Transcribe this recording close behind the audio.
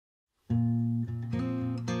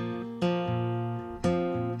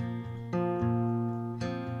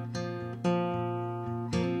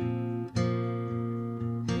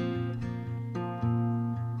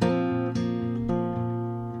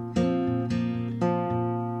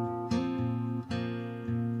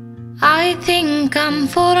I think I'm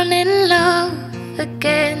falling in love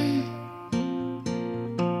again.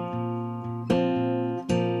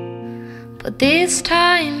 But this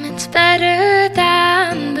time it's better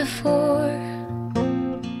than before.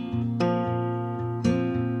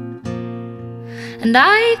 And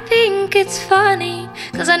I think it's funny,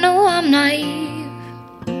 'cause I know I'm naive.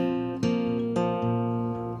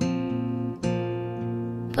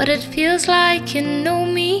 But it feels like you know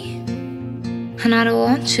me, and I don't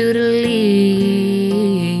want you to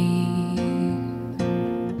leave.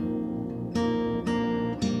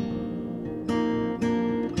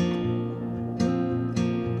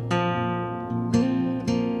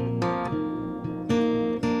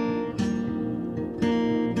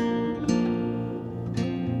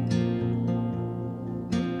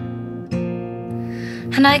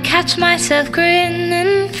 And I catch myself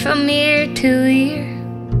grinning from ear to ear.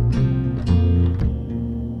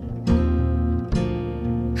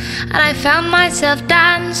 And I found myself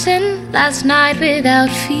dancing last night without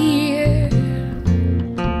fear.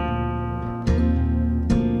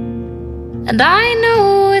 And I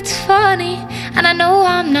know it's funny, and I know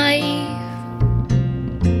I'm naive,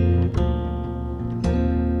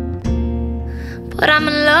 but I'm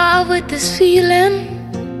in love with this feeling,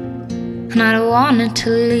 and I don't want it to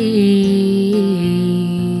leave.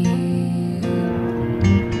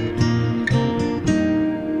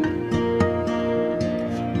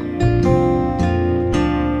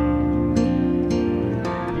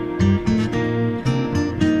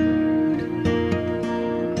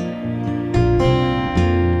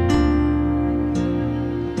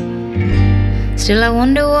 Still I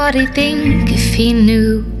wonder what he'd think if he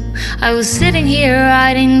knew I was sitting here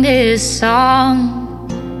writing this song.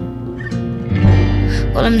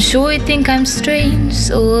 Well, I'm sure he'd think I'm strange,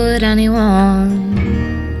 so would anyone.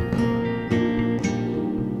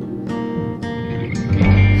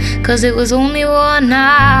 'Cause it was only one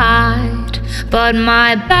night, but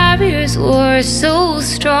my barriers were so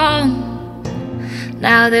strong.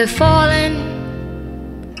 Now they're falling,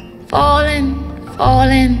 falling,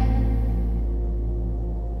 falling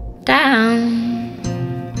down.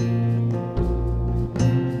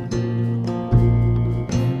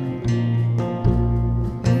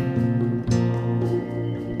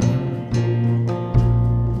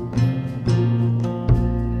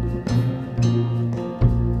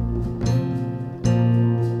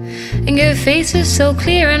 And your face is so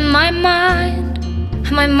clear in my mind,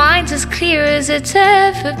 and my mind's as clear as it's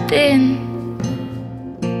ever been.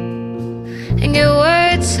 And your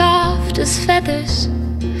words soft as feathers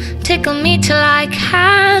tickle me till I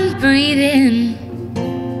can't breathe in.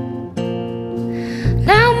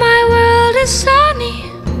 Now my world is sunny,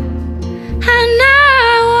 and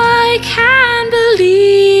now I can't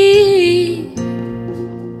believe.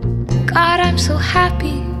 God, I'm so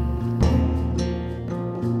happy.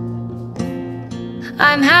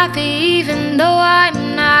 I'm happy even though I'm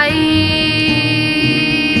naive.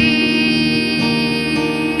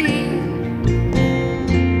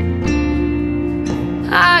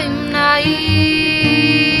 I'm naive.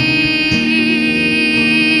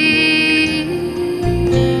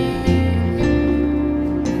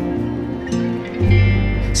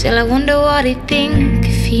 Still I wonder what he'd think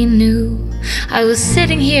if he knew I was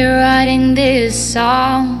sitting here writing this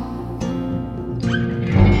song.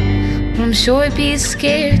 I'm sure he'd be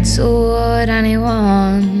scared, so would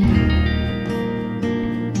anyone.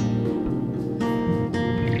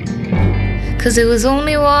 'Cause it was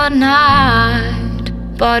only one night,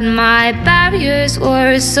 but my barriers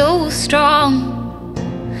were so strong.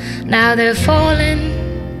 Now they're falling,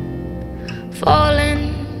 falling,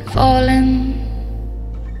 falling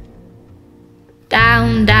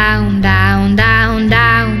down, down.